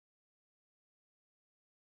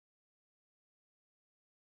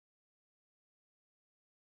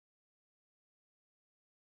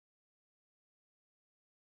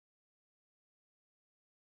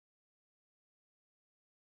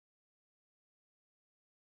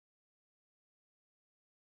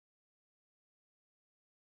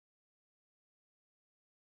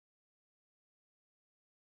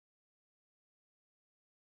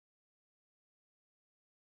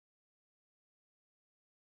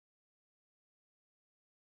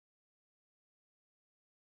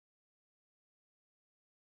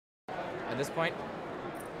this point.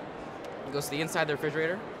 It goes to the inside of the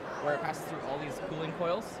refrigerator, where it passes through all these cooling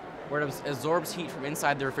coils, where it absorbs heat from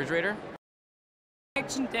inside the refrigerator.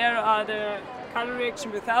 There are the color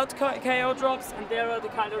reaction without KO drops, and there are the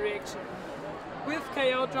color reaction with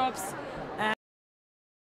KO drops.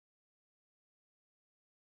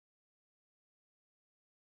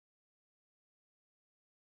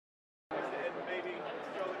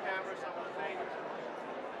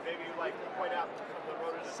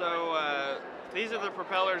 So these are the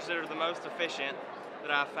propellers that are the most efficient that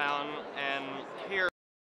I've found, and here.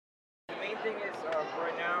 The main thing is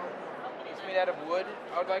right now it's made out of wood.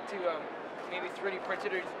 I would like to maybe 3D print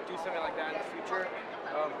it or do something like that in the future.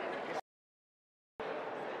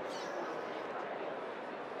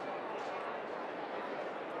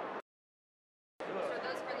 For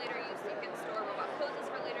those for later use, you can store robot poses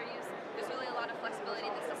for later use. There's really a lot of flexibility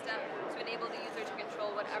in the system to enable the user to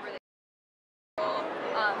control whatever they control.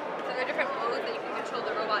 So there are different modes that you can control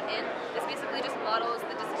the robot in. This basically just models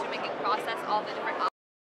the decision-making process, all the different options.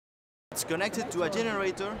 It's connected to a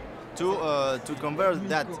generator to convert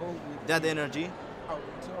that energy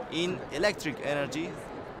in electric energy.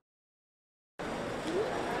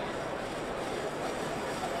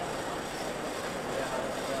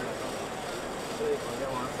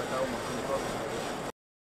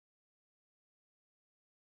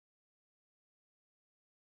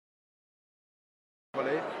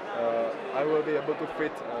 I will be able to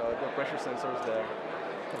fit the pressure sensors there.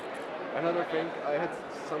 Another thing I had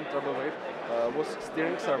some trouble with was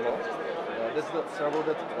steering servo. That's the servo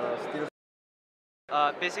that steers.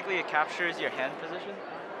 Basically, it captures your hand position.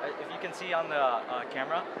 If you can see on the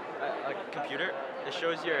camera, a computer, it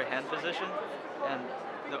shows your hand position, and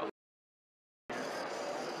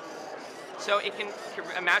so it can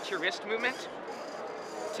match your wrist movement,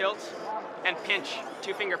 tilt, and pinch,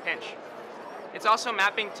 two-finger pinch. It's also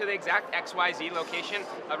mapping to the exact XYZ location,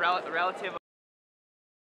 a relative.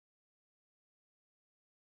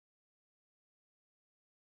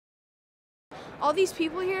 All these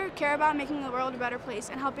people here care about making the world a better place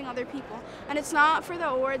and helping other people. And it's not for the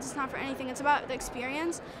awards, it's not for anything. It's about the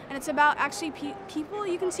experience, and it's about actually people.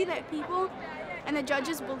 You can see that people and the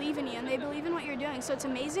judges believe in you, and they believe in what you're doing. So it's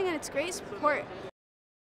amazing, and it's great support.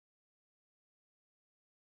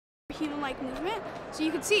 Human-like movement, so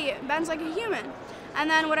you can see it bends like a human. And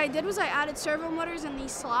then what I did was I added servo motors in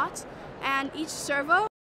these slots, and each servo,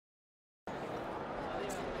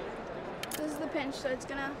 this is the pinch, so it's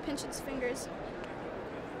gonna pinch its fingers.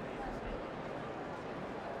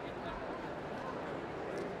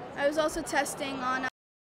 I was also testing on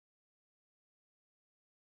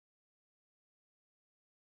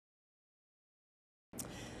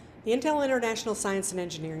The Intel International Science and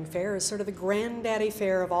Engineering Fair is sort of the granddaddy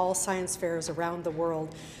fair of all science fairs around the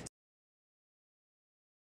world.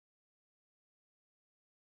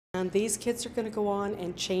 And these kids are going to go on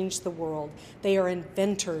and change the world. They are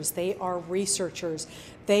inventors, they are researchers,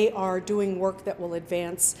 they are doing work that will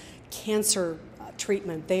advance cancer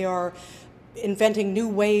treatment, they are inventing new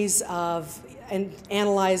ways of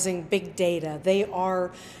analyzing big data, they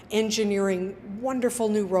are engineering wonderful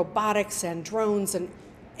new robotics and drones and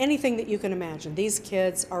anything that you can imagine. These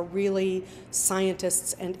kids are really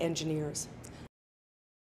scientists and engineers.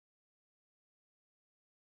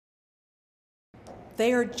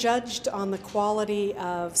 They are judged on the quality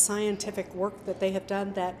of scientific work that they have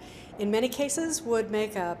done that in many cases would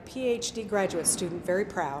make a PhD graduate student very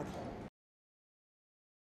proud.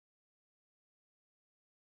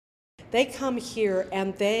 They come here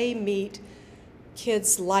and they meet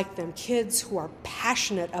kids like them, kids who are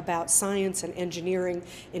passionate about science and engineering,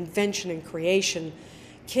 invention and creation,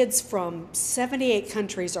 kids from 78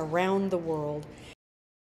 countries around the world.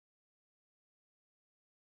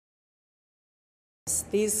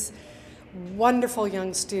 These wonderful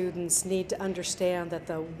young students need to understand that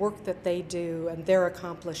the work that they do and their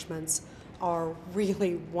accomplishments are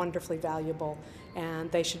really wonderfully valuable,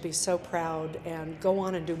 and they should be so proud and go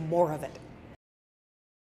on and do more of it.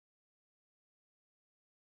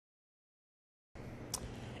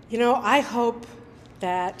 You know, I hope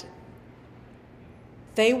that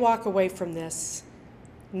they walk away from this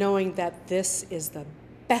knowing that this is the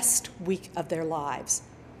best week of their lives,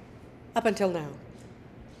 up until now.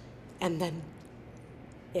 And then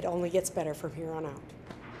it only gets better from here on out.